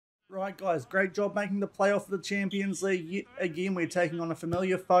Right, guys, great job making the playoff of the Champions League. Yet again, we're taking on a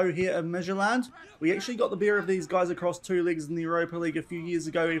familiar foe here of Midtjylland. We actually got the better of these guys across 2 legs in the Europa League a few years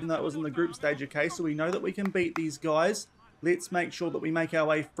ago, even though it was in the group stage, okay? So we know that we can beat these guys. Let's make sure that we make our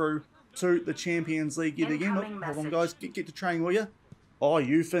way through to the Champions League yet again. Oh, hold on, guys. Get to training, will you? Oh,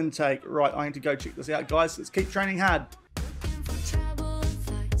 youth intake. Right, I need to go check this out, guys. Let's keep training hard.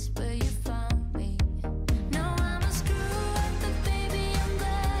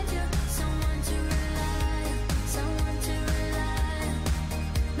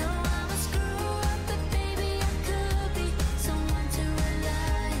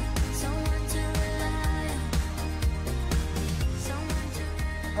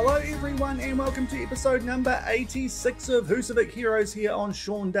 Hello everyone and welcome to episode number 86 of Husavik Heroes here on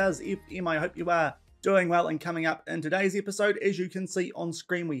Shaun Does FM. I hope you are doing well, and coming up in today's episode, as you can see on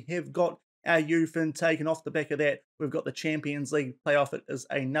screen, we have got our youth intake, and off the back of that, we've got the Champions League playoff. It is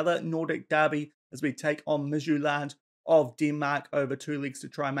another Nordic derby as we take on Midtjylland of Denmark over 2 legs to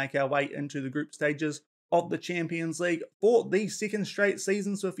try and make our way into the group stages of the Champions League for the second straight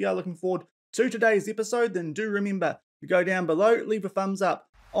season. So if you are looking forward to today's episode, then do remember to go down below, leave a thumbs up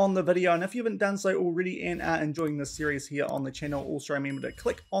on the video, and if you haven't done so already and are enjoying this series here on the channel, also remember to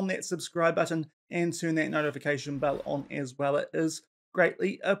click on that subscribe button and turn that notification bell on as well. It is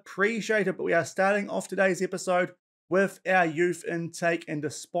greatly appreciated. But we are starting off today's episode with our youth intake, and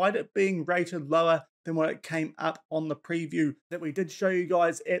despite it being rated lower than what it came up on the preview that we did show you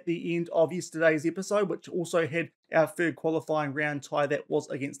guys at the end of yesterday's episode, which also had our third qualifying round tie that was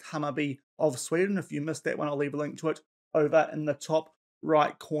against Hammarby of Sweden. If you missed that one, I'll leave a link to it over in the top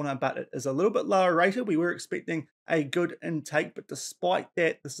right corner, but it is a little bit lower rated. We were expecting a good intake, but despite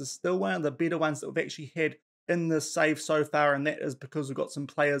that, this is still one of the better ones that we've actually had in this save so far, and that is because we've got some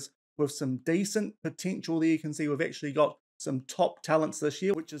players with some decent potential there. You can see we've actually got some top talents this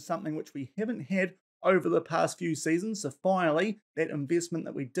year, which is something which we haven't had over the past few seasons. So finally, that investment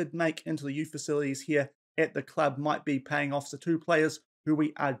that we did make into the youth facilities here at the club might be paying off. So 2 players who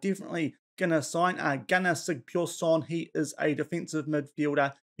we are definitely gonna sign Gunnar Sigurðsson. He is a defensive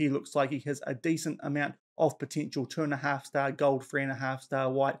midfielder. He looks like he has a decent amount of potential. 2.5 star gold, 3.5 star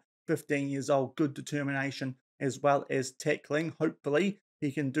white, 15 years old, good determination as well as tackling. Hopefully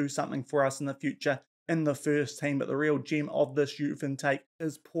he can do something for us in the future in the first team. But the real gem of this youth intake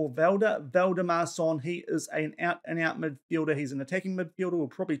is poor Valdemarsson. He is an out-and-out midfielder. He's an attacking midfielder. We'll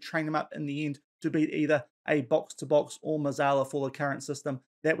probably train him up in the end to be either a box-to-box or Mazzala for the current system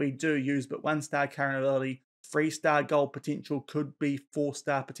that we do use. But 1-star current ability, 3-star gold potential, could be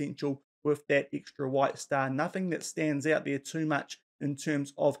 4-star potential with that extra white star. Nothing that stands out there too much in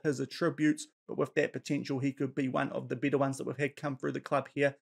terms of his attributes, but with that potential, he could be one of the better ones that we've had come through the club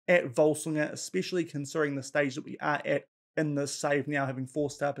here at Völsungur, especially considering the stage that we are at in this save now. Having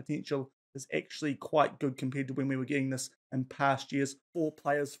 4-star potential is actually quite good compared to when we were getting this in past years for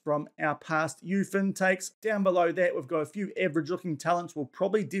players from our past youth intakes. Down below that, we've got a few average looking talents. We'll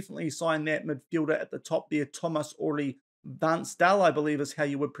probably definitely sign that midfielder at the top there, Thomas Orly Vansdal, I believe is how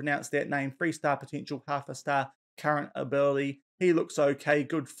you would pronounce that name. 3-star potential, 0.5 star current ability. He looks okay,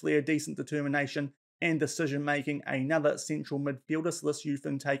 good flair, decent determination and decision making. Another central midfielder. So this youth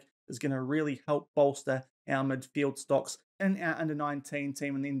intake is going to really help bolster our midfield stocks in our under-19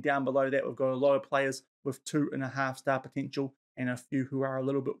 team. And then down below that, we've got a lot of players with 2.5 star potential and a few who are a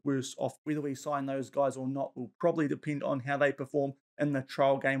little bit worse off. Whether we sign those guys or not will probably depend on how they perform in the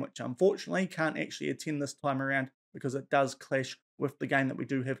trial game, which unfortunately can't actually attend this time around because it does clash with the game that we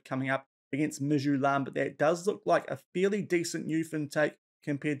do have coming up against Midtjylland. But that does look like a fairly decent youth intake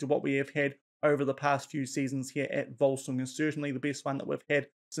compared to what we have had over the past few seasons here at Völsungur. Certainly the best one that we've had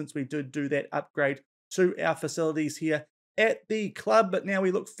since we did do that upgrade to our facilities here at the club. But now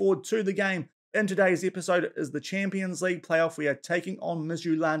we look forward to the game. In today's episode is the Champions League playoff. We are taking on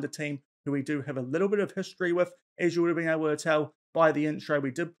Midtjylland, a team who we do have a little bit of history with. As you would have been able to tell by the intro,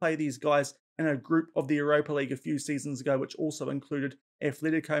 we did play these guys in a group of the Europa League a few seasons ago, which also included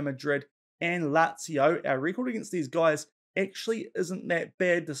Atletico Madrid and Lazio. Our record against these guys actually isn't that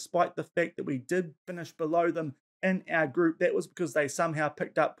bad, despite the fact that we did finish below them in our group. That was because they somehow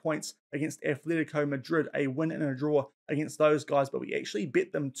picked up points against Atletico Madrid, a win and a draw against those guys, but we actually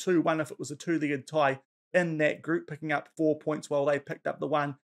bet them 2-1 if it was a 2-legged tie in that group, picking up 4 points while they picked up the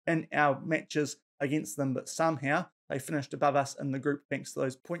 1 in our matches against them. But somehow they finished above us in the group thanks to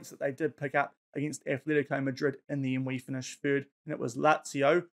those points that they did pick up against Atletico Madrid. In the end, we finished 3rd, and it was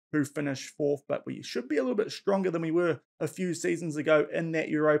Lazio who finished 4th, but we should be a little bit stronger than we were a few seasons ago in that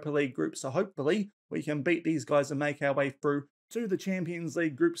Europa League group. So hopefully we can beat these guys and make our way through to the Champions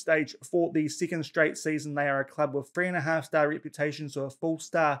League group stage for the second straight season. They are a club with 3.5 star reputation, so a full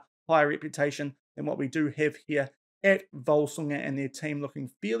star higher reputation than what we do have here at Völsungur, and their team looking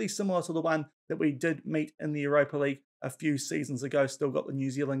fairly similar to the one that we did meet in the Europa League a few seasons ago. Still got the New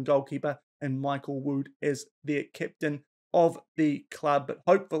Zealand goalkeeper and Michael Wood as their captain of the club, but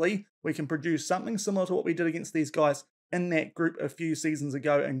hopefully we can produce something similar to what we did against these guys in that group a few seasons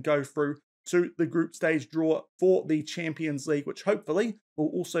ago and go through to the group stage draw for the Champions League, which hopefully will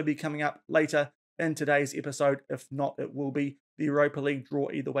also be coming up later in today's episode. If not, it will be the Europa League draw.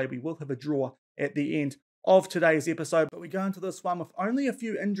 Either way, we will have a draw at the end of today's episode, but we go into this one with only a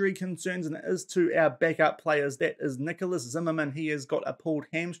few injury concerns, and it is to our backup players. That is Nicholas Zimmerman. He has got a pulled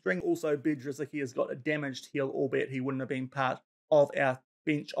hamstring. Also, Bedrzicki has got a damaged heel, albeit he wouldn't have been part of our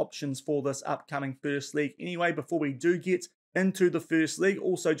bench options for this upcoming First League. Anyway, before we do get into the First League,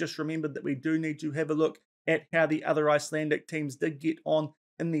 also just remembered that we do need to have a look at how the other Icelandic teams did get on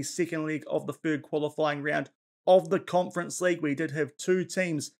in the second leg of the third qualifying round of the Conference League. We did have two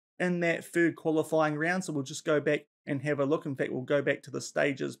teams in that third qualifying round, so we'll just go back and have a look. In fact, we'll go back to the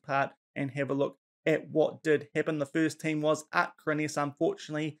stages part and have a look at what did happen. The first team was Akranes,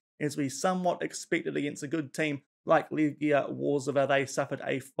 unfortunately, as we somewhat expected against a good team like Legia Warsaw. They suffered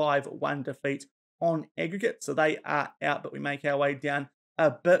a 5-1 defeat on aggregate, so they are out, but we make our way down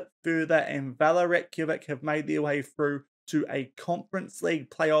a bit further, and Valerić have made their way through to a Conference League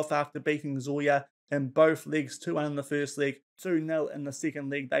playoff after beating Zoya in both legs, 2-1 in the first leg, 2-0 in the second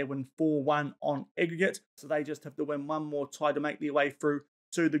leg. They win 4-1 on aggregate, so they just have to win one more tie to make their way through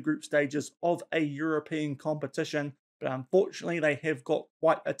to the group stages of a European competition. But unfortunately, they have got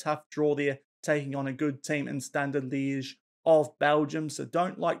quite a tough draw there, taking on a good team in Standard Liège of Belgium. So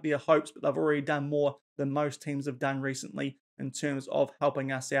don't like their hopes, but they've already done more than most teams have done recently in terms of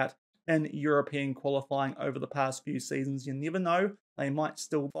helping us out in European qualifying over the past few seasons. You never know, they might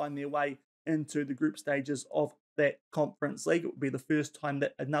still find their way into the group stages of that Conference League. It would be the first time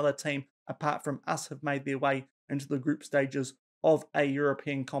that another team apart from us have made their way into the group stages of a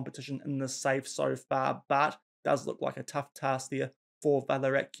European competition in this save so far, but it does look like a tough task there for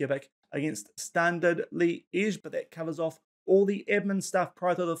Valerić against Standard Liège. But that covers off all the admin stuff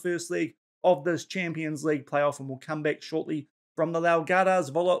prior to the first leg of this Champions League playoff, and we'll come back shortly from the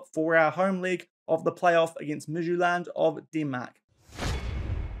Laugardas Volley for our home leg of the playoff against Midtjylland of Denmark.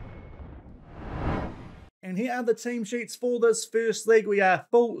 And here are the team sheets for this first leg. We are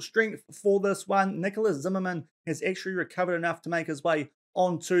full strength for this one. Nicholas Zimmerman has actually recovered enough to make his way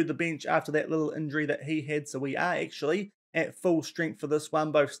onto the bench after that little injury that he had. So we are actually at full strength for this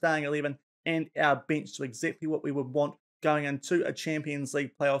one, both starting 11 and our bench. So exactly what we would want going into a Champions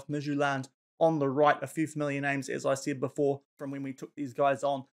League playoff. Midtjylland on the right, a few familiar names, as I said before, from when we took these guys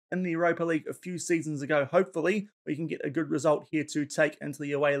on in the Europa League a few seasons ago. Hopefully, we can get a good result here to take into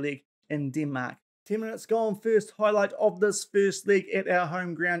the away leg in Denmark. 10 minutes gone. First highlight of this first leg at our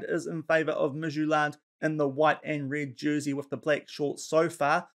home ground is in favour of Midtjylland in the white and red jersey with the black shorts. So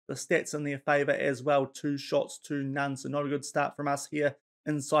far, the stats in their favour as well. 2 shots to none. So not a good start from us here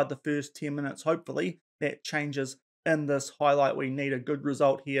inside the first 10 minutes. Hopefully, that changes in this highlight. We need a good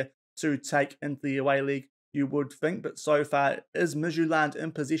result here to take into the away leg, you would think. But so far, it is Midtjylland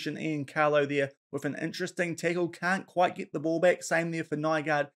in possession. Ian Carlo there with an interesting tackle. Can't quite get the ball back. Same there for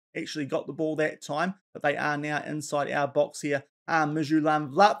Nygaard. Actually got the ball that time, but they are now inside our box here.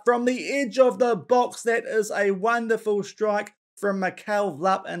 Midtjylland Vlap from the edge of the box. That is a wonderful strike from Mikael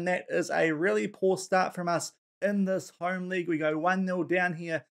Vlap, and that is a really poor start from us in this home league. We go 1-0 down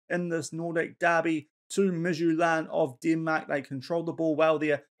here in this Nordic derby to Midtjylland of Denmark. They controlled the ball well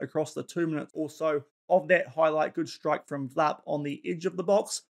there across the 2 minutes or so of that highlight. Good strike from Vlap on the edge of the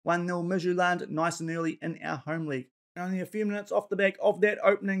box. 1-0 Midtjylland, nice and early in our home league. Only a few minutes off the back of that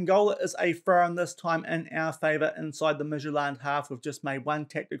opening goal. It is a throw-in this time in our favour inside the Midtjylland half. We've just made one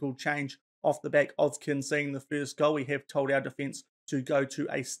tactical change off the back of conceding the first goal. We have told our defence to go to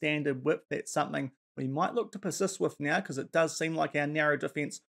a standard width. That's something we might look to persist with now, because it does seem like our narrow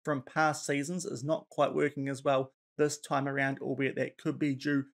defence from past seasons is not quite working as well this time around, albeit that could be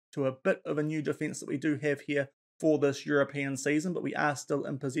due to a bit of a new defence that we do have here for this European season. But we are still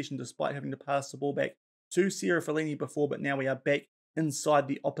in possession despite having to pass the ball back to Sierra Fellini before, but now we are back inside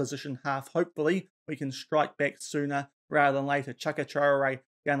the opposition half. Hopefully, we can strike back sooner rather than later. Chaka Traore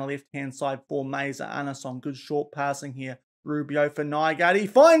down the left-hand side for Meza Anason. Good short passing here. Rubio for Nygaard. He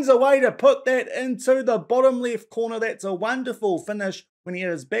finds a way to put that into the bottom left corner. That's a wonderful finish when he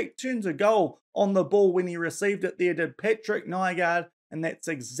had his back turned to goal on the ball when he received it there, did Patrick Nygaard. And that's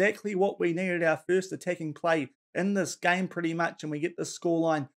exactly what we needed, our first attacking play in this game pretty much. And we get the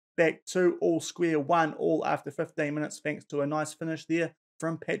scoreline back to all square, 1-1 after 15 minutes, thanks to a nice finish there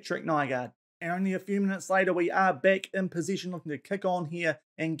from Patrick Nygaard. And only a few minutes later, we are back in possession, looking to kick on here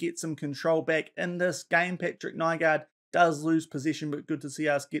and get some control back in this game. Patrick Nygaard does lose possession, but good to see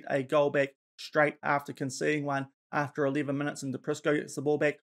us get a goal back straight after conceding one after 11 minutes. And DePrisco gets the ball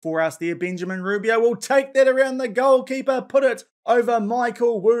back for us there. Benjamin Rubio will take that around the goalkeeper, put it over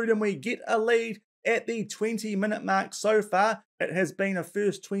Michael Wood, and we get a lead at the 20-minute mark. So far, it has been a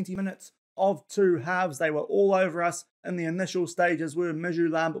first 20 minutes of two halves. They were all over us in the initial stages. We were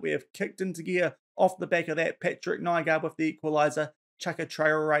Midtjylland, but we have kicked into gear off the back of that. Patrick Nygaard with the equaliser, Chaka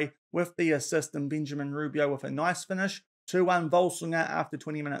Traore with the assist, and Benjamin Rubio with a nice finish. 2-1 Völsungur after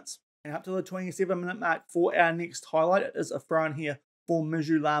 20 minutes. And up to the 27-minute mark for our next highlight, it is a throw-in here for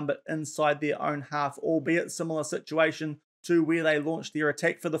Midtjylland, but inside their own half, albeit similar situation to where they launched their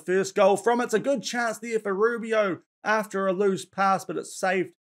attack for the first goal from. It's a good chance there for Rubio after a loose pass, but it's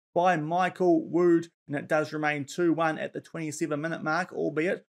saved by Michael Wood, and it does remain 2-1 at the 27-minute mark,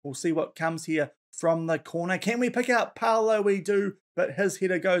 albeit we'll see what comes here from the corner. Can we pick out Paolo? We do, but his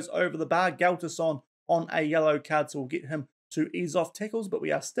header goes over the bar. Galtason on a yellow card, so we'll get him to ease off tackles, but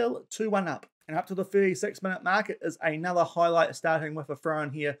we are still 2-1 up. And up to the 36-minute mark, it is another highlight, starting with a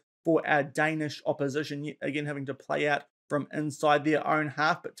throw-in here for our Danish opposition, yet again having to play out from inside their own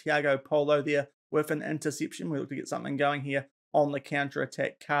half, but Thiago Polo there with an interception. We look to get something going here on the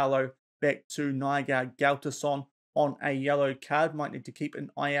counter-attack. Carlo back to Nygaard. Galtason on a yellow card. Might need to keep an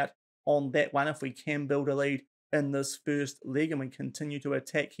eye out on that one if we can build a lead in this first leg, and we continue to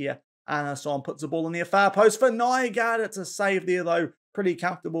attack here. Arnason puts the ball in their far post for Nygaard. It's a save there though. Pretty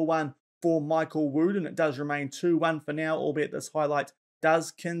comfortable one for Michael Wood, and it does remain 2-1 for now, albeit this highlight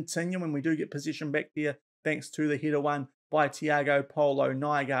does continue when we do get possession back there thanks to the header one by Thiago Polo.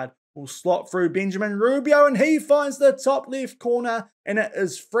 Nygaard will slot through Benjamin Rubio, and he finds the top left corner, and it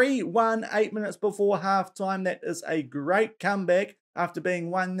is 3-1 8 minutes before halftime. That is a great comeback after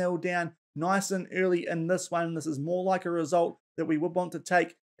being 1-0 down nice and early in this one. This is more like a result that we would want to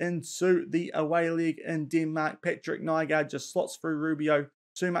take into the away leg in Denmark. Patrick Nygaard just slots through Rubio.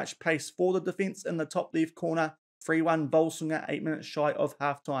 Too much pace for the defence in the top left corner. 3-1 Völsungur 8 minutes shy of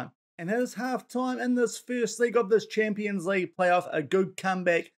halftime. And it is halftime in this first leg of this Champions League playoff. A good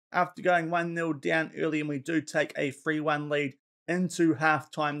comeback after going 1-0 down early, and we do take a 3-1 lead into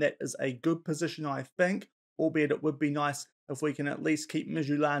halftime. That is a good position, I think, albeit it would be nice if we can at least keep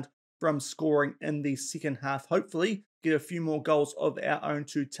Midtjylland from scoring in the second half. Hopefully get a few more goals of our own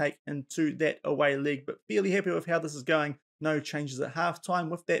to take into that away leg, but fairly happy with how this is going. No changes at halftime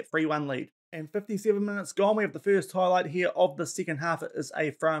with that 3-1 lead. And 57 minutes gone, we have the first highlight here of the second half. It is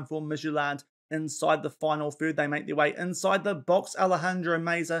a throw-in for Midtjylland inside the final third. They make their way inside the box. Alejandro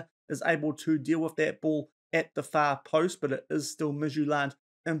Meza is able to deal with that ball at the far post, but it is still Midtjylland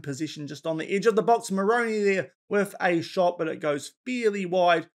in position just on the edge of the box. Maroney there with a shot, but it goes fairly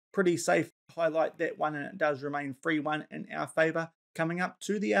wide. Pretty safe highlight that one, and it does remain 3-1 in our favour coming up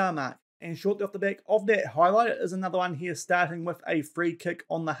to the hour mark. And shortly off the back of that highlight, it is another one here, starting with a free kick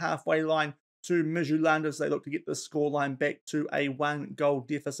on the halfway line to Midtjylland as they look to get the scoreline back to a 1-goal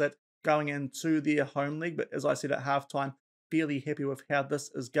deficit going into their home league. But as I said at halftime, fairly happy with how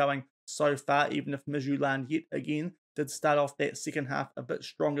this is going so far, even if Midtjylland yet again did start off that second half a bit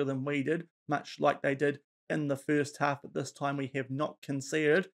stronger than we did, much like they did in the first half. But this time we have not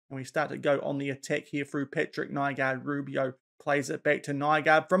conceded, and we start to go on the attack here through Patrick Nygaard. Rubio plays it back to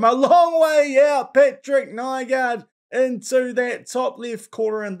Nygaard from a long way out. Patrick Nygaard into that top left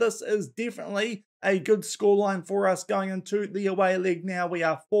corner, and this is definitely a good scoreline for us going into the away leg now. We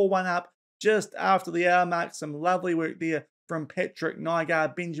are 4-1 up just after the hour mark. Some lovely work there from Patrick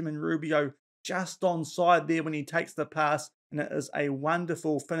Nygaard. Benjamin Rubio just onside there when he takes the pass, and it is a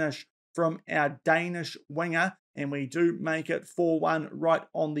wonderful finish from our Danish winger, and we do make it 4-1 right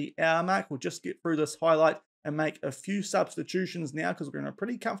on the hour mark. We'll just get through this highlight and make a few substitutions now because we're in a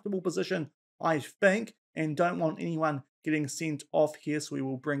pretty comfortable position, I think, and don't want anyone getting sent off here. So we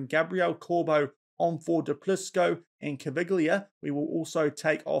will bring Gabriel Corbo on for Duplisco, and Caviglia we will also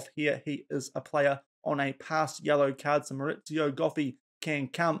take off here. He is a player on a past yellow card, so Maurizio Goffi can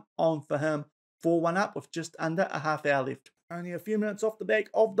come on for him. 4-1 up with just under a half hour left. Only a few minutes off the back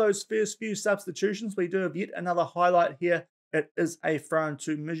of those first few substitutions, we do have yet another highlight here. It is a throw-in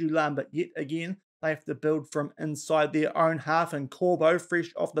to Midtjylland, but yet again they have to build from inside their own half, and Corbo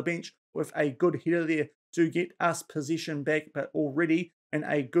fresh off the bench with a good header there to get us possession back, but already in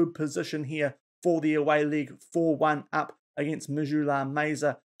a good position here for the away leg. 4-1 up against Midtjylland.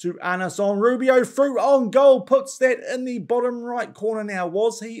 Meza to Arnason. Rubio through on goal, puts that in the bottom right corner. Now,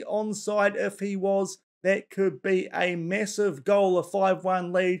 was he onside? If he was, that could be a massive goal. A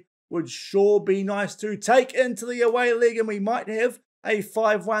 5-1 lead would sure be nice to take into the away leg, and we might have a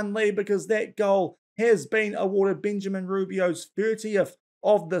 5-1 lead because that goal has been awarded Benjamin Rubio's 30th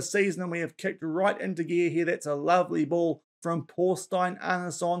of the season, and we have kicked right into gear here. That's a lovely ball from Porstein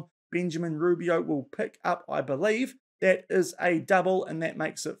Arnason. Benjamin Rubio will pick up, I believe. That is a double, and that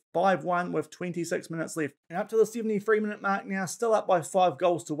makes it 5-1 with 26 minutes left. And up to the 73-minute mark now, still up by 5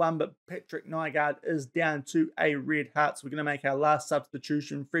 goals to 1, but Patrick Nygaard is down to a red heart. So we're going to make our last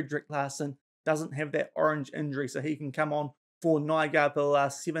substitution. Fredrik Larsson doesn't have that orange injury, so he can come on for Nygaard for the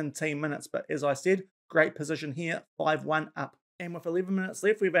last 17 minutes. But as I said, great position here, 5-1 up. And with 11 minutes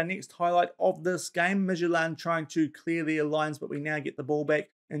left, we have our next highlight of this game. Midtjylland trying to clear their lines, but we now get the ball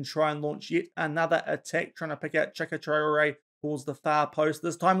back and try and launch yet another attack, trying to pick out Chaka Traore towards the far post.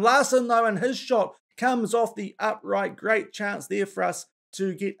 This time Larsson, though, and his shot comes off the upright. Great chance there for us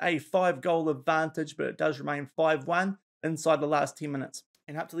to get a 5-goal advantage, but it does remain 5-1 inside the last 10 minutes.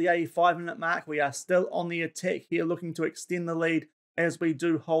 And up to the 85-minute mark, we are still on the attack here, looking to extend the lead as we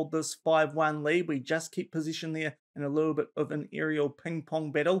do hold this 5-1 lead. We just keep position there in a little bit of an aerial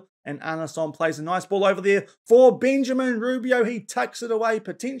ping-pong battle. And Arnason plays a nice ball over there for Benjamin Rubio. He tucks it away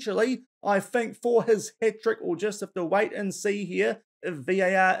potentially, I think, for his hat-trick. We'll just have to wait and see here if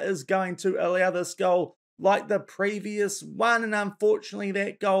VAR is going to allow this goal like the previous one. And unfortunately,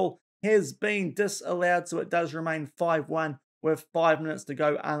 that goal has been disallowed, so it does remain 5-1 with 5 minutes to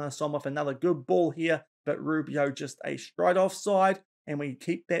go. Arnason with another good ball here, but Rubio just a straight offside, and we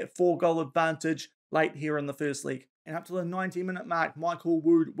keep that 4-goal advantage late here in the first leg. And up to the 90-minute mark, Michael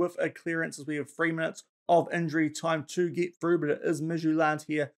Wood with a clearance as we have 3 minutes of injury time to get through, but it is Midtjylland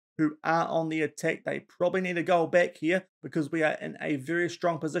here who are on the attack. They probably need a goal back here because we are in a very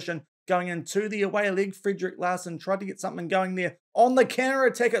strong position going into the away leg. Fredrik Larsson tried to get something going there on the counter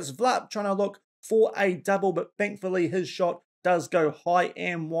attack. It's Vlap trying to look for a double, but thankfully his shot does go high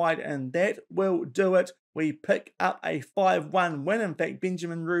and wide, and that will do it. We pick up a 5-1 win. In fact,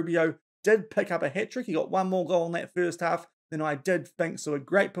 Benjamin Rubio did pick up a hat-trick. He got one more goal in that first half than I did think. So a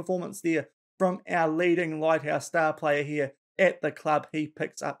great performance there from our leading Lighthouse star player here at the club. He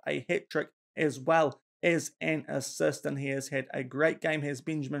picks up a hat-trick as well as an assist, and he has had a great game, has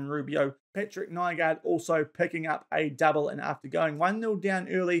Benjamin Rubio. Patrick Nygaard also picking up a double, and after going 1-0 down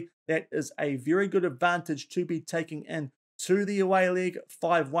early, that is a very good advantage to be taking in to the away leg,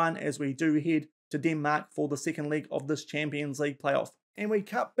 5-1, as we do head to Denmark for the second leg of this Champions League playoff. And we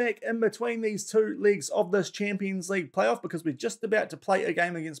cut back in between these two legs of this Champions League playoff because we're just about to play a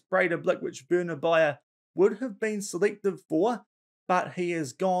game against Breidablik, which Werner Bayer would have been selected for, but he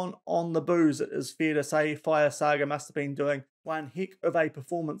has gone on the booze, it is fair to say. Fire Saga must have been doing one heck of a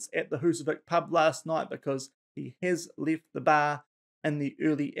performance at the Husavik pub last night because he has left the bar in the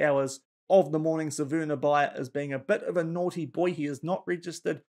early hours of the morning. So Werner Bayer is being a bit of a naughty boy. He is not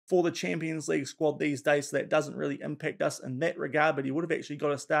registered for the Champions League squad these days, so that doesn't really impact us in that regard, but he would have actually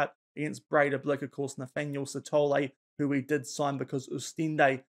got a start against Breidablik. Of course, Nathaniel Satole, who we did sign because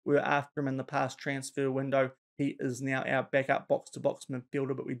Ostende were after him in the past transfer window. He is now our backup box-to-box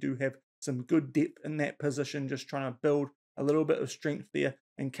midfielder, but we do have some good depth in that position, just trying to build a little bit of strength there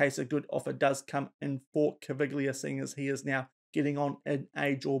in case a good offer does come in for Caviglia, seeing as he is now getting on in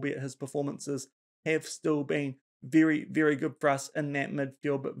age, albeit his performances have still been very, very good for us in that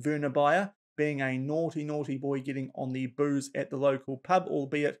midfield. But Werner Bayer being a naughty, naughty boy, getting on the booze at the local pub,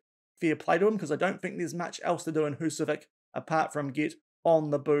 albeit fair play to him because I don't think there's much else to do in Husavik apart from get on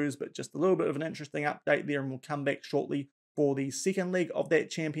the booze. But just a little bit of an interesting update there, and we'll come back shortly for the second leg of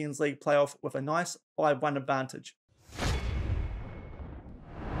that Champions League playoff with a nice 5-1 advantage.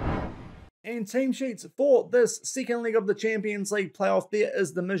 And team sheets for this second leg of the Champions League playoff, there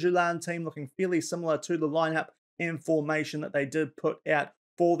is the Midtjylland team looking fairly similar to the lineup and formation that they did put out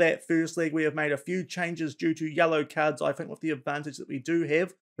for that first leg. We have made a few changes due to yellow cards. I think with the advantage that we do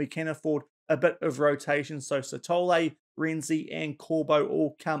have, we can afford a bit of rotation. So Satole, Renzi and Corbo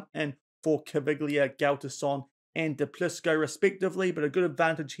all come in for Caviglia, Galtason and Duplisco respectively, but a good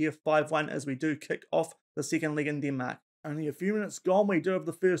advantage here, 5-1, as we do kick off the second leg in Denmark. Only a few minutes gone, we do have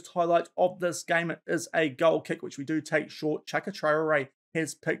the first highlight of this game. It is a goal kick, which we do take short. Chaka Traore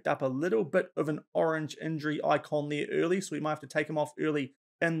has picked up a little bit of an orange injury icon there early, so we might have to take him off early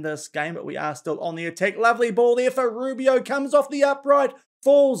in this game, but we are still on the attack. Lovely ball there for Rubio, comes off the upright,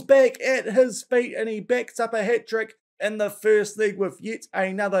 falls back at his feet, and he backs up a hat-trick in the first leg with yet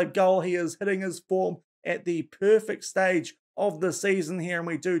another goal. He is hitting his form at the perfect stage of the season here, and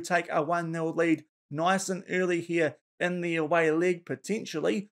we do take a 1-0 lead nice and early here in the away leg.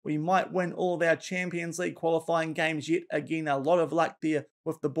 Potentially, we might win all of our Champions League qualifying games yet again. A lot of luck there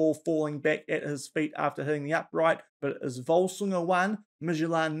with the ball falling back at his feet after hitting the upright, but it is Völsungur 1,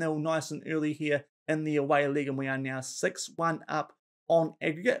 Midtjylland 0 nice and early here in the away leg, and we are now 6-1 up on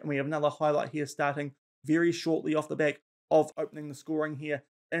aggregate. And we have another highlight here starting very shortly off the back of opening the scoring here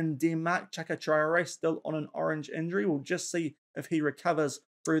in Denmark. Chaka Traore still on an orange injury. We'll just see if he recovers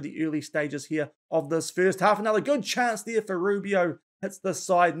through the early stages here of this first half. Another good chance there for Rubio. Hits the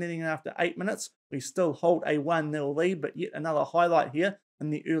side netting after 8 minutes. We still hold a 1-0 lead, but yet another highlight here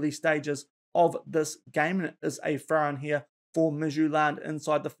in the early stages of this game. And it is a throw-in here for Midtjylland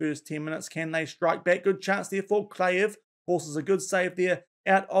inside the first 10 minutes. Can they strike back? Good chance there for Klaev. Forces a good save there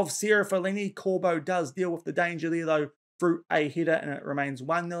out of Fellini. Corbo does deal with the danger there, though, through a header, and it remains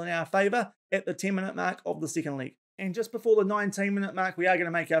 1-0 in our favour at the 10-minute mark of the second leg. And just before the 19-minute mark, we are going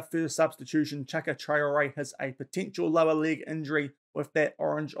to make our first substitution. Chaka Traore has a potential lower leg injury with that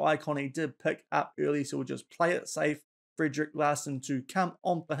orange icon he did pick up early, so we'll just play it safe. Fredrik Larsson to come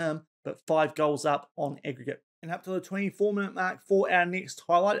on for him, but 5 goals up on aggregate. And up to the 24-minute mark for our next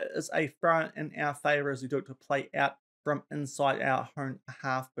highlight, it is a throw in our favour as we do it to play out from inside our own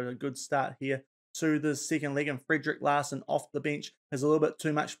half, but a good start here to the second leg, and Fredrik Larsson off the bench has a little bit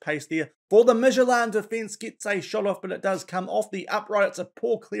too much pace there for the Midtjylland defence. Gets a shot off, but it does come off the upright. It's a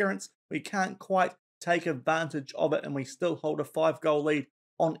poor clearance. We can't quite take advantage of it, and we still hold a 5-goal lead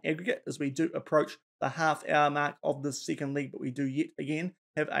on aggregate as we do approach the half-hour mark of the second leg. But we do yet again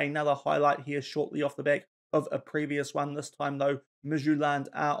have another highlight here shortly off the back of a previous one. This time, though, Midtjylland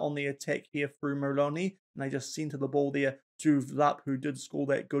are on the attack here through Moloni, and they just centre the ball there to Vlap, who did score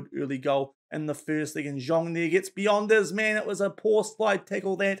that good early goal in the first leg. And Shaun there gets beyond his man. It was a poor slide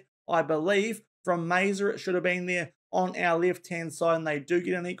tackle that, I believe, from Mazer. It should have been there on our left-hand side, and they do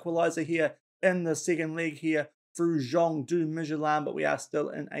get an equaliser here in the second leg here through Shaun du Midtjylland, but we are still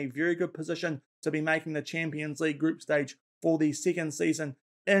in a very good position to be making the Champions League group stage for the second season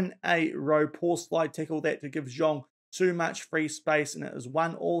in a row. Poor slide tackle that to give Shaun too much free space, and it is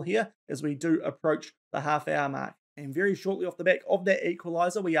 1-1 here as we do approach the half-hour mark. And very shortly off the back of that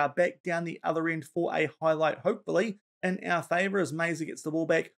equaliser, we are back down the other end for a highlight, hopefully in our favour, as Mazer gets the ball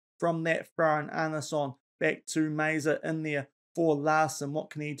back from that throw in. Arnason back to Mazer in there for Larsson. What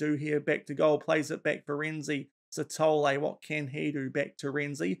can he do here? Back to goal, plays it back for Renzi. Satole, what can he do? Back to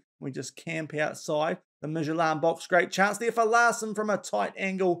Renzi. We just camp outside the Midtjylland box. Great chance there for Larsson from a tight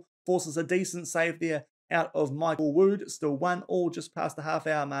angle. Forces a decent save there out of Michael Wood. Still 1-1 just past the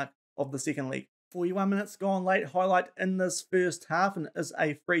half-hour mark of the second leg. 41 minutes gone late. Highlight in this first half, and it is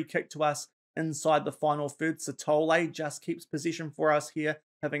a free kick to us inside the final third. Satole just keeps possession for us here,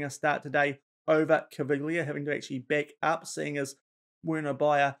 having a start today over Caviglia, having to actually back up, seeing as Werner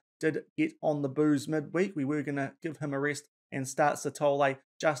Bayer did get on the booze midweek. We were going to give him a rest and start Satole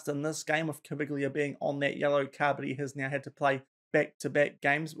just in this game, with Caviglia being on that yellow card, but he has now had to play back-to-back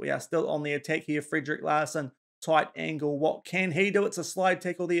games. We are still on the attack here. Fredrik Larsson, tight angle. What can he do? It's a slide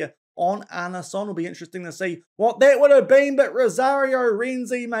tackle there on Arnason. Will be interesting to see what that would have been, but Rosario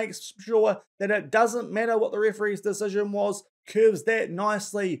Renzi makes sure that it doesn't matter what the referee's decision was. Curves that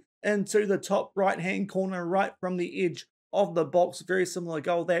nicely into the top right-hand corner, right from the edge of the box. Very similar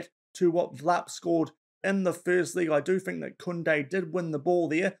goal that to what Vlap scored in the first leg. I do think that Kunde did win the ball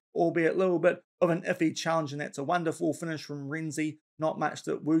there, albeit a little bit of an iffy challenge, and that's a wonderful finish from Renzi. Not much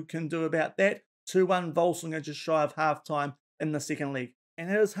that Wood can do about that. 2-1 Völsungur just shy of half-time in the second leg. And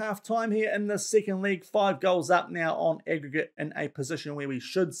it is half-time here in the second leg. 5 goals up now on aggregate, in a position where we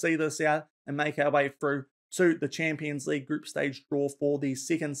should see this out and make our way through to the Champions League group stage draw for the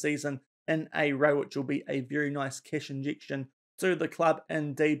second season in a row, which will be a very nice cash injection to the club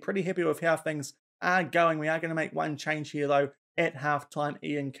indeed. Pretty happy with how things are going. We are going to make one change here, though, at half-time.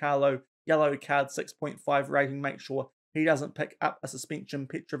 Ian Carlo, yellow card, 6.5 rating. Make sure he doesn't pick up a suspension.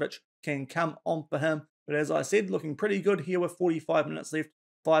 Petrovic can come on for him. But as I said, looking pretty good here with 45 minutes left.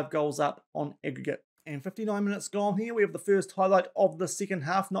 5 goals up on aggregate. And 59 minutes gone here. We have the first highlight of the second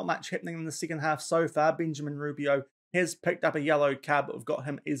half. Not much happening in the second half so far. Benjamin Rubio has picked up a yellow card, but we've got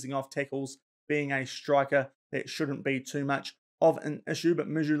him easing off tackles. Being a striker, that shouldn't be too much of an issue. But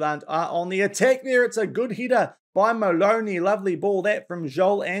Midtjylland are on the attack there. It's a good header by Moloni. Lovely ball that from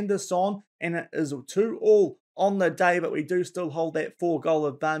Joel Anderson. And it is 2-2 on the day, but we do still hold that 4-goal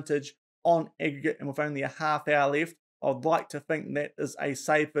advantage on aggregate. And with only a half hour left, I'd like to think that is a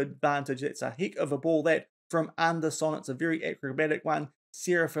safe advantage. It's a heck of a ball that from Anderson. It's a very acrobatic one.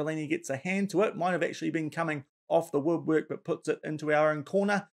 Fellini gets a hand to it. Might have actually been coming off the woodwork, but puts it into our own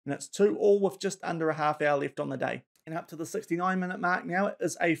corner. And it's 2-2 with just under a half hour left on the day. And up to the 69-minute mark now, it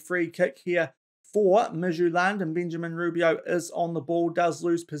is a free kick here for Midtjylland. And Benjamin Rubio is on the ball, does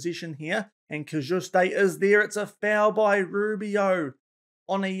lose possession here. And Kajuste is there. It's a foul by Rubio.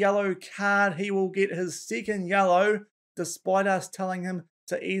 On a yellow card, he will get his second yellow, despite us telling him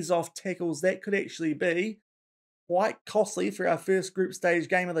to ease off tackles. That could actually be quite costly for our first group stage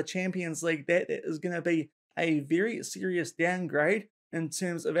game of the Champions League. That is going to be a very serious downgrade in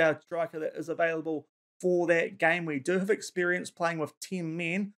terms of our striker that is available for that game. We do have experience playing with 10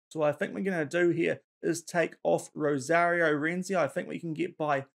 men, so what I think we're going to do here is take off Rosario Renzi. I think we can get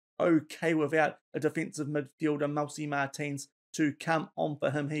by okay without a defensive midfielder, Melcy Martins, to come on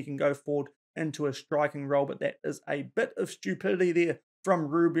for him. He can go forward into a striking role, but that is a bit of stupidity there from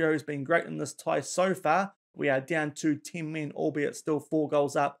Rubio, who's been great in this tie so far. We are down to 10 men, albeit still 4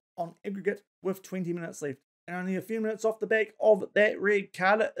 goals up on aggregate with 20 minutes left. And only a few minutes off the back of that red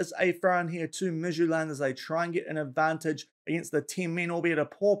card is a throw in here to Midtjylland as they try and get an advantage against the 10 men, albeit a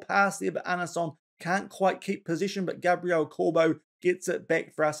poor pass there, but Anason can't quite keep possession, but Gabriel Corbo gets it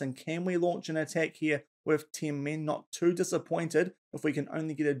back for us. And can we launch an attack here with 10 men? Not too disappointed if we can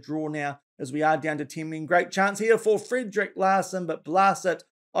only get a draw now, as we are down to 10 men. Great chance here for Fredrik Larsen, but blasts it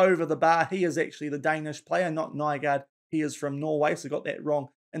over the bar. He is actually the Danish player, not Nygaard. He is from Norway, so got that wrong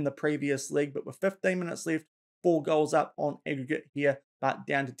in the previous league. But with 15 minutes left, 4 goals up on aggregate here, but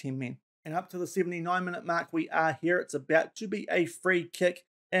down to 10 men. And up to the 79-minute mark, we are here. It's about to be a free kick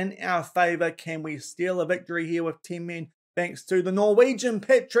in our favour. Can we steal a victory here with 10 men? Thanks to the Norwegian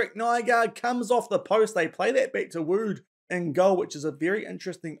Patrick Nygaard, comes off the post. They play that back to Wood in goal, which is a very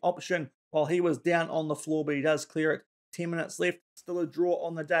interesting option while he was down on the floor, but he does clear it. 10 minutes left, still a draw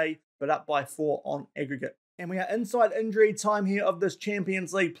on the day, but up by 4 on aggregate. And we are inside injury time here of this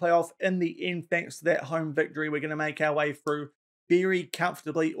Champions League playoff in the end. Thanks to that home victory, we're going to make our way through very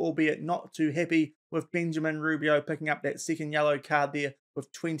comfortably, albeit not too happy with Benjamin Rubio picking up that second yellow card there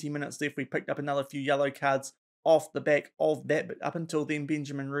with 20 minutes left. We picked up another few yellow cards off the back of that, but up until then,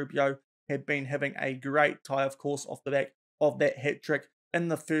 Benjamin Rubio had been having a great tie, of course, off the back of that hat-trick in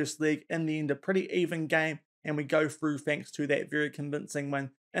the first leg. In the end, a pretty even game, and we go through thanks to that very convincing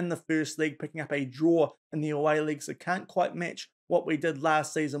win in the first league, picking up a draw in the away league. So can't quite match what we did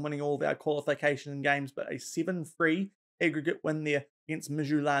last season, winning all of our qualification games, but a 7-3 aggregate win there against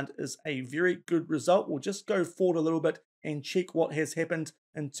Midtjylland is a very good result. We'll just go forward a little bit and check what has happened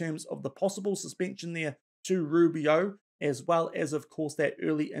in terms of the possible suspension there to Rubio, as well as, of course, that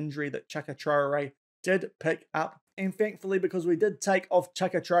early injury that Chaka Traore did pick up. And thankfully, because we did take off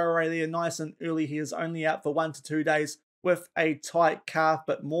Chaka Traore there nice and early, he is only out for 1 to 2 days with a tight calf.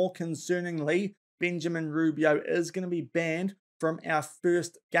 But more concerningly, Benjamin Rubio is going to be banned from our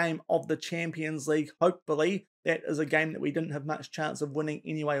first game of the Champions League. Hopefully, that is a game that we didn't have much chance of winning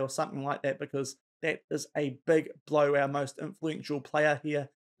anyway, or something like that, because that is a big blow. Our most influential player here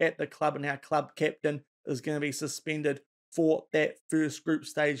at the club and our club captain is going to be suspended for that first group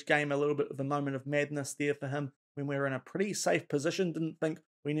stage game. A little bit of a moment of madness there for him when we were in a pretty safe position. Didn't think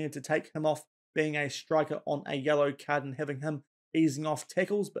we needed to take him off being a striker on a yellow card and having him easing off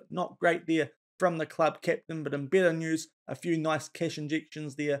tackles, but not great there from the club captain. But in better news, a few nice cash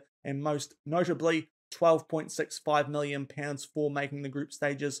injections there, and most notably £12.65 million for making the group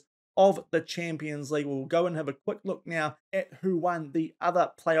stages of the Champions League. We'll go and have a quick look now at who won the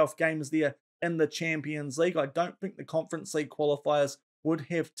other playoff games there in the Champions League. I don't think the Conference League qualifiers would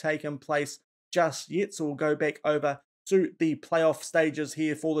have taken place just yet, so we'll go back over to the playoff stages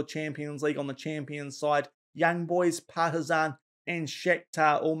here for the Champions League. On the Champions side, Young Boys, Partizan and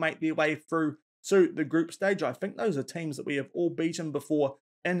Shakhtar all make their way through to the group stage. I think those are teams that we have all beaten before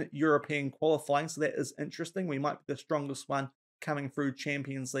in European qualifying, so that is interesting. We might be the strongest one coming through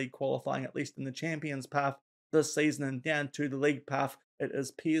Champions League qualifying, at least in the Champions path this season. And down to the league path, it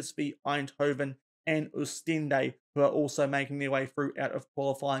is PSV Eindhoven and Oostende who are also making their way through out of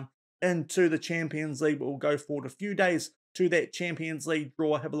qualifying into the Champions League. But we'll go forward a few days to that Champions League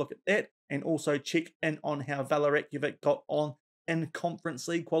draw, have a look at that, and also check in on how Valerijevic got on in Conference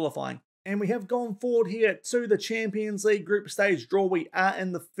League qualifying. And we have gone forward here to the Champions League group stage draw. We are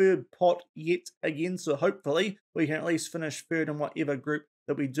in the third pot yet again, so hopefully we can at least finish third in whatever group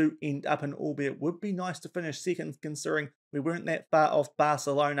that we do end up in, albeit it would be nice to finish second, considering we weren't that far off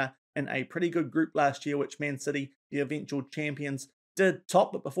Barcelona in a pretty good group last year, which Man City, the eventual champions, did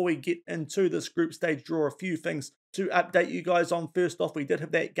top. But before we get into this group stage draw, a few things to update you guys on. First off, we did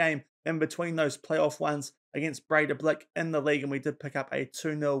have that game in between those playoff ones against Breidablik in the league, and we did pick up a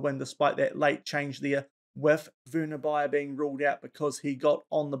 2-0 win despite that late change there with Werner Bayer being ruled out because he got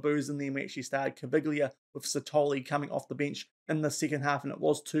on the booze, and then we actually started Caviglia with Satoli coming off the bench in the second half, and it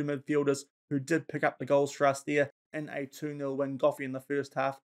was 2 midfielders who did pick up the goals for us there in a 2-0 win. Goffey in the first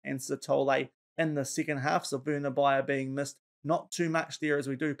half and Satole in the second half, so Werner Bayer being missed. Not too much there as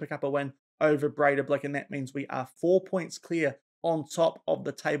we do pick up a win over Breidablik, and that means we are 4 points clear on top of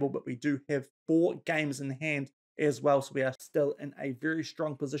the table, but we do have 4 games in hand as well, so we are still in a very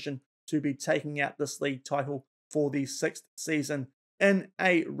strong position to be taking out this league title for the 6th season in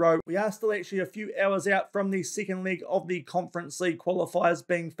a row. We are still actually a few hours out from the second leg of the Conference League qualifiers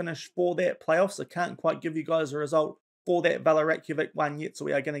being finished for that playoff, so can't quite give you guys a result for that Reykjavik one yet. So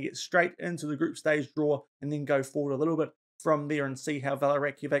we are going to get straight into the group stage draw and then go forward a little bit from there and see how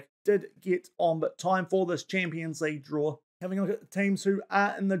Reykjavik did get on. But time for this Champions League draw. Having a look at the teams who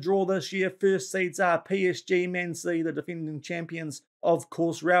are in the draw this year. First seeds are PSG, Man City, the defending champions. Of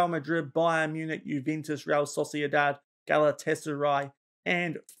course, Real Madrid, Bayern Munich, Juventus, Real Sociedad, Galatasaray,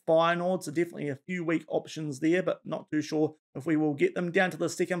 and Feyenoord. So definitely a few weak options there, but not too sure if we will get them. Down to the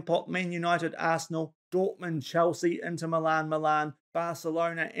second pot, Man United, Arsenal, Dortmund, Chelsea, Inter Milan,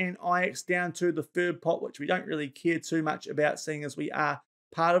 Barcelona, and Ajax. Down to the third pot, which we don't really care too much about, seeing as we are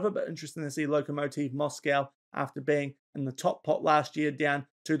part of it, but interesting to see Lokomotiv Moscow after being in the top pot last year. Down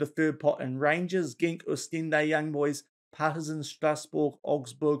to the third pot, and Rangers, Genk, Ostende, Young Boys, Partizan, Strasbourg,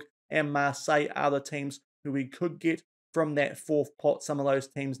 Augsburg, and Marseille are the teams who we could get from that fourth pot. Some of those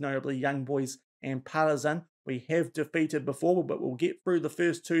teams, notably Young Boys and Partizan, we have defeated before, but we'll get through the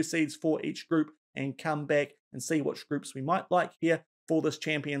first two seeds for each group and come back and see which groups we might like here for this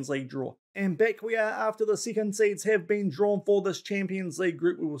Champions League draw. And back we are after the second seeds have been drawn for this Champions League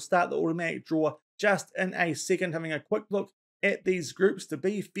group. We will start the automatic draw just in a second, having a quick look at these groups. To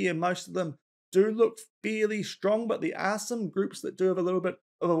be fair, most of them do look fairly strong, but there are some groups that do have a little bit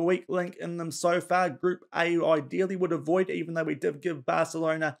of a weak link in them so far. Group A ideally would avoid, even though we did give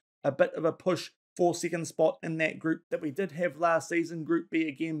Barcelona a bit of a push for second spot in that group that we did have last season. Group B,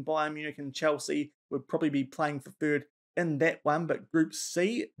 again, Bayern Munich and Chelsea would probably be playing for third in that one. But Group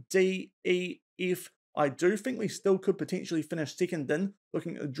C, D, E, F, I do think we still could potentially finish second in,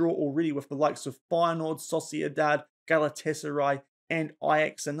 looking at the draw already with the likes of Feyenoord, Sociedad, Galatasaray, and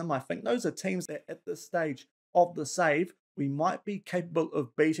Ajax in them. I think those are teams that at this stage of the save, we might be capable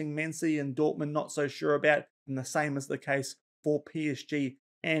of beating. Man City and Dortmund, not so sure about, and the same is the case for PSG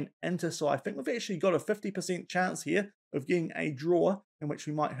and Inter. So I think we've actually got a 50% chance here of getting a draw in which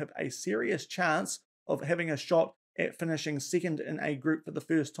we might have a serious chance of having a shot at finishing second in a group for the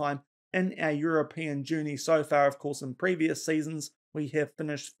first time in our European journey so far. Of course, in previous seasons, we have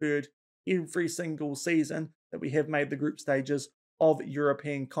finished third every single season that we have made the group stages of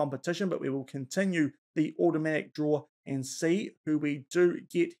European competition, but we will continue the automatic draw and see who we do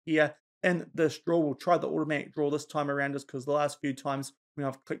get here in this draw. We'll try the automatic draw this time around, just because the last few times when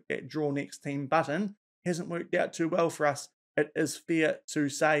I've clicked that draw next team button hasn't worked out too well for us, it is fair to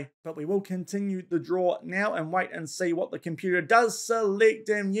say. But we will continue the draw now and wait and see what the computer does select.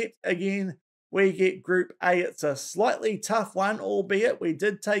 And yet again, we get Group A. It's a slightly tough one, albeit we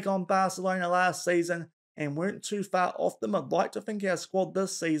did take on Barcelona last season and weren't too far off them. I'd like to think our squad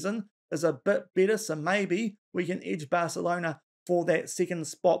this season is a bit better, so maybe we can edge Barcelona for that second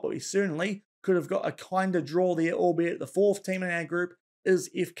spot, but we certainly could have got a kind of draw there, albeit the fourth team in our group is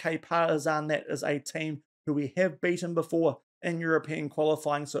FK Partizan. That is a team who we have beaten before in European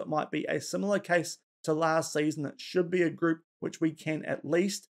qualifying, so it might be a similar case to last season. It should be a group which we can at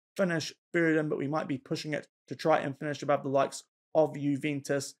least finish third in, but we might be pushing it to try and finish above the likes of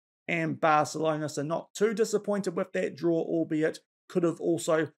Juventus and Barcelona. So not too disappointed with that draw, albeit could have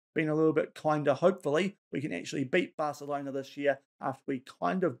also been a little bit kinder. Hopefully we can actually beat Barcelona this year after we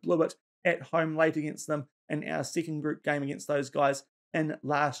kind of blew it at home late against them in our second group game against those guys in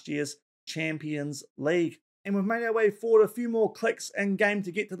last year's Champions League. And we've made our way forward a few more clicks in game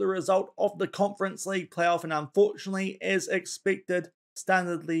to get to the result of the Conference League playoff, and unfortunately, as expected,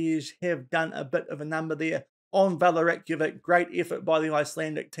 Standard Liège have done a bit of a number there on Reykjavik. Great effort by the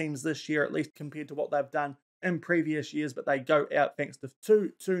Icelandic teams this year, at least compared to what they've done in previous years, but they go out thanks to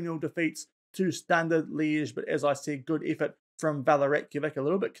two 2-0 defeats to Standard Liège. But as I said, good effort from Reykjavik. A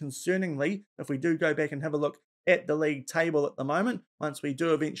little bit concerningly, if we do go back and have a look at the league table at the moment, once we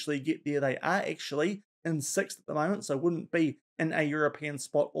do eventually get there, they are actually in 6th at the moment, so wouldn't be in a European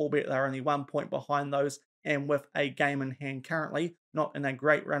spot, albeit they're only 1 point behind those and with a game in hand currently. Not in a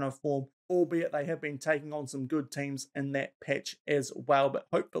great run of form, albeit they have been taking on some good teams in that patch as well. But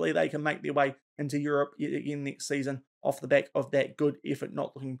hopefully they can make their way into Europe yet again next season off the back of that good effort.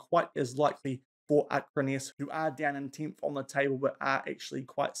 Not looking quite as likely for Akranes, who are down in 10th on the table, but are actually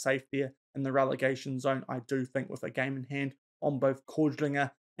quite safe there in the relegation zone, I do think, with a game in hand on both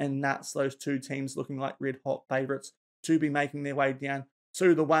Kortlinger and Nuts. Those two teams looking like red hot favourites to be making their way down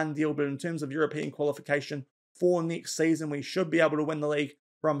to the one deal. But in terms of European qualification for next season, we should be able to win the league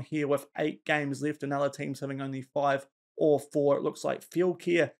from here with 8 games left and other teams having only 5 or 4. It looks like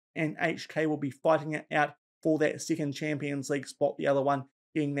Fieldcare and HK will be fighting it out for that second Champions League spot, the other one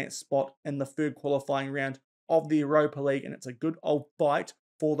getting that spot in the third qualifying round of the Europa League. And it's a good old fight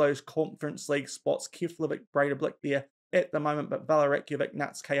for those Conference League spots. Keflavik, Breidablik there at the moment, but Vala Reykjavik,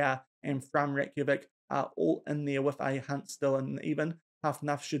 Nuts KR and Fram Reykjavik are all in there with a hunt still, and even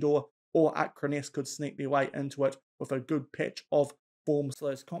Hafnarfjordur or Akranes could sneak their way into it with a good patch of form. So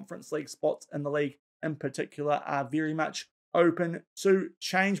those Conference League spots in the league in particular are very much open to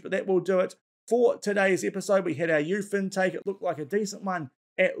change, but that will do it for today's episode. We had our youth intake. It looked like a decent one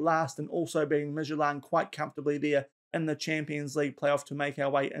at last, and also being Midtjylland quite comfortably there in the Champions League playoff to make our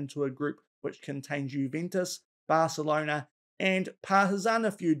way into a group which contains Juventus, Barcelona and Partizan.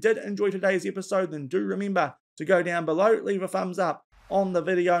 If you did enjoy today's episode, then do remember to go down below, leave a thumbs up on the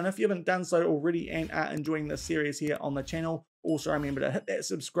video, and if you haven't done so already and are enjoying this series here on the channel, also remember to hit that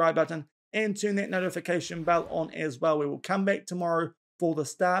subscribe button and turn that notification bell on as well. We will come back tomorrow for the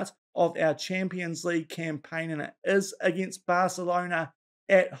start of our Champions League campaign, and it is against Barcelona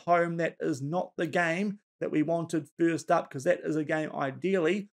at home. That is not the game that we wanted first up, because that is a game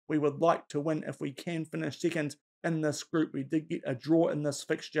ideally we would like to win if we can finish second in this group. We did get a draw in this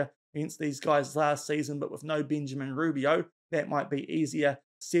fixture against these guys last season, but with no Benjamin Rubio, that might be easier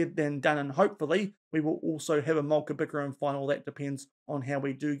said than done, and hopefully we will also have a Mulka-Bickerham final. That depends on how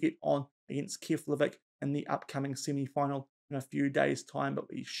we do get on against Keflavik in the upcoming semi-final in a few days' time,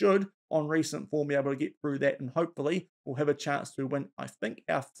 but we should, on recent form, be able to get through that, and hopefully we'll have a chance to win, I think,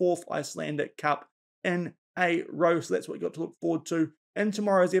 our 4th Icelandic Cup in a row. So that's what we've got to look forward to in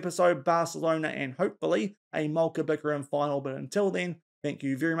tomorrow's episode, Barcelona and hopefully a Mulka-Bickerham final. But until then, thank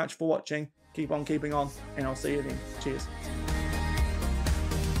you very much for watching. Keep on keeping on, and I'll see you then. Cheers.